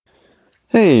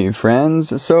Hey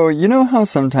friends, so you know how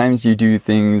sometimes you do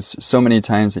things so many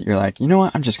times that you're like, you know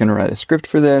what, I'm just going to write a script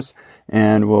for this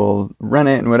and we'll run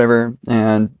it and whatever,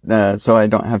 and so I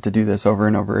don't have to do this over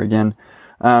and over again.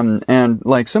 And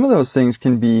like some of those things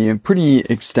can be pretty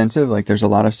extensive, like there's a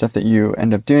lot of stuff that you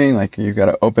end up doing, like you got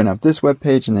to open up this web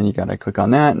page and then you got to click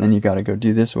on that and then you got to go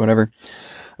do this or whatever.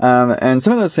 And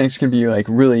some of those things can be like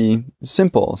really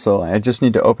simple, so I just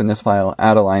need to open this file,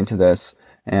 add a line to this,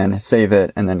 and save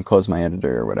it and then close my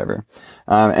editor or whatever.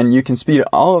 And you can speed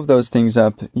all of those things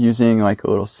up using like a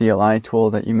little CLI tool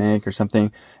that you make or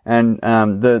something. And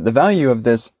the value of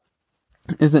this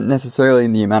isn't necessarily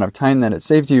in the amount of time that it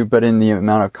saves you, but in the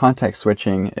amount of context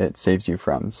switching it saves you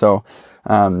from. So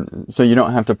you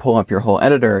don't have to pull up your whole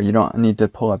editor. You don't need to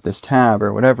pull up this tab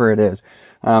or whatever it is.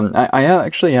 I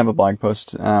actually have a blog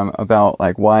post about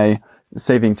like why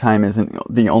saving time isn't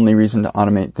the only reason to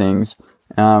automate things.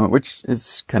 Which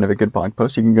is kind of a good blog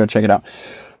post. You can go check it out.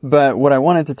 But what I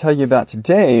wanted to tell you about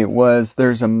today was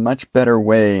there's a much better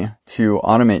way to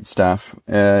automate stuff,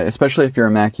 especially if you're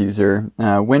a Mac user.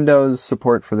 Windows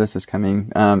support for this is coming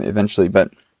eventually,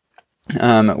 but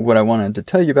what I wanted to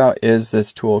tell you about is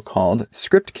this tool called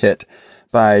ScriptKit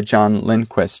by John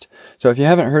Lindquist. So if you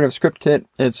haven't heard of ScriptKit,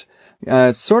 it's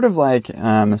sort of like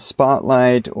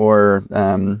Spotlight or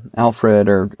Alfred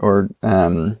or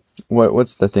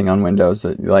what's the thing on Windows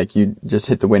that, like, you just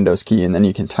hit the Windows key and then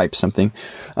you can type something.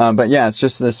 But yeah, it's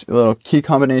just this little key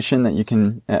combination that you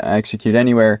can execute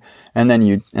anywhere, and then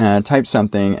you type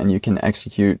something and you can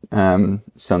execute some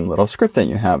little script that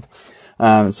you have.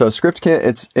 So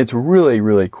ScriptKit, it's really,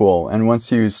 really cool. And once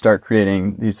you start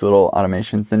creating these little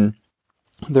automations, then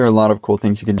there are a lot of cool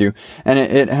things you can do. And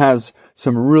it has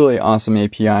some really awesome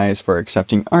APIs for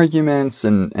accepting arguments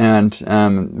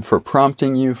and for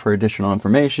prompting you for additional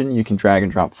information. You can drag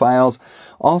and drop files,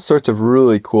 all sorts of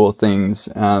really cool things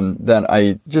that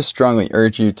I just strongly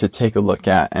urge you to take a look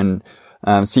at and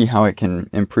see how it can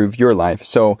improve your life.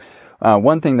 So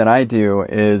one thing that I do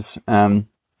is I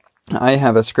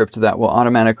have a script that will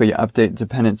automatically update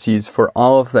dependencies for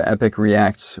all of the Epic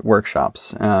React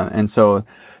workshops. And so,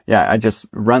 yeah, I just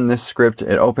run this script.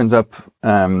 It opens up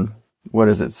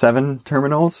 7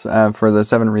 terminals for the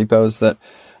 7 repos that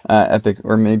Epic,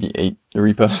 or maybe 8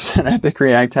 repos that Epic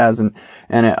React has, and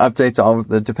it updates all of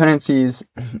the dependencies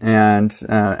and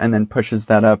then pushes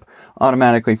that up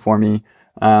automatically for me,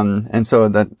 and so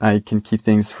that I can keep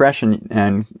things fresh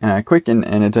and quick,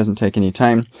 and it doesn't take any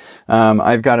time.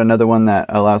 I've got another one that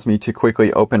allows me to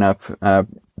quickly open up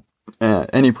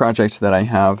any project that I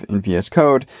have in VS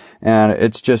Code, and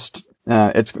it's just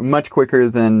it's much quicker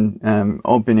than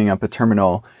opening up a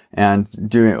terminal and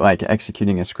doing like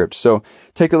executing a script. So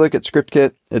take a look at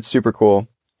ScriptKit. It's super cool.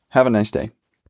 Have a nice day.